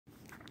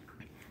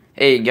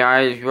Hey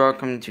guys,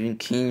 welcome to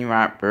King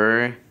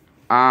Rapper.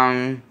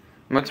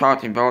 We're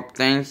talking about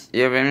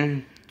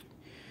Thanksgiving.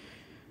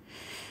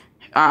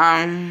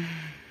 I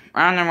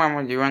don't know what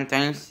we're doing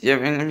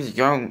Thanksgiving. Let me just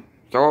go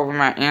over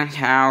my aunt's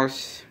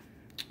house.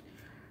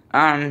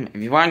 If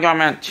you want to go on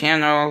my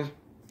channel,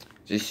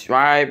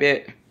 subscribe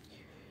it.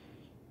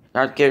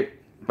 Let's get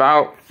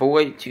about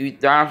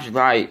 42,000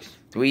 likes.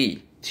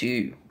 3,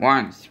 2,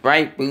 1,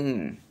 strike,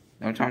 boom.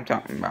 That's what I'm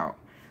talking about.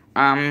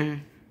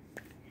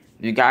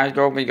 You guys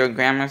go over to your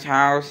grandma's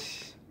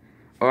house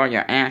or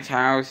your aunt's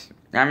house,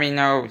 let me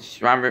know.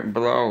 Subscribe it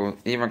below.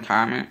 Leave a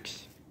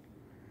comment.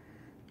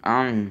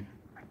 I'm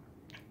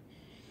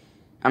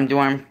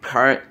doing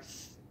part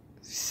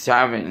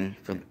 7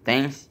 for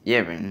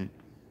Thanksgiving.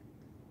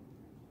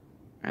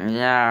 And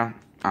yeah,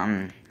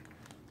 I'll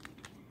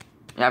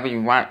be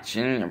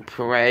watching the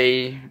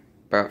parade,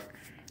 but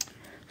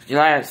like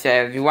I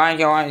said, if you want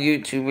to go on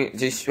YouTube,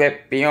 just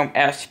strip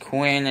BMS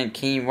Quinn and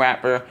King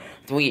Rapper.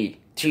 3,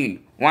 2,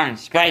 1,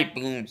 strike,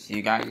 boom. See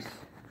you guys.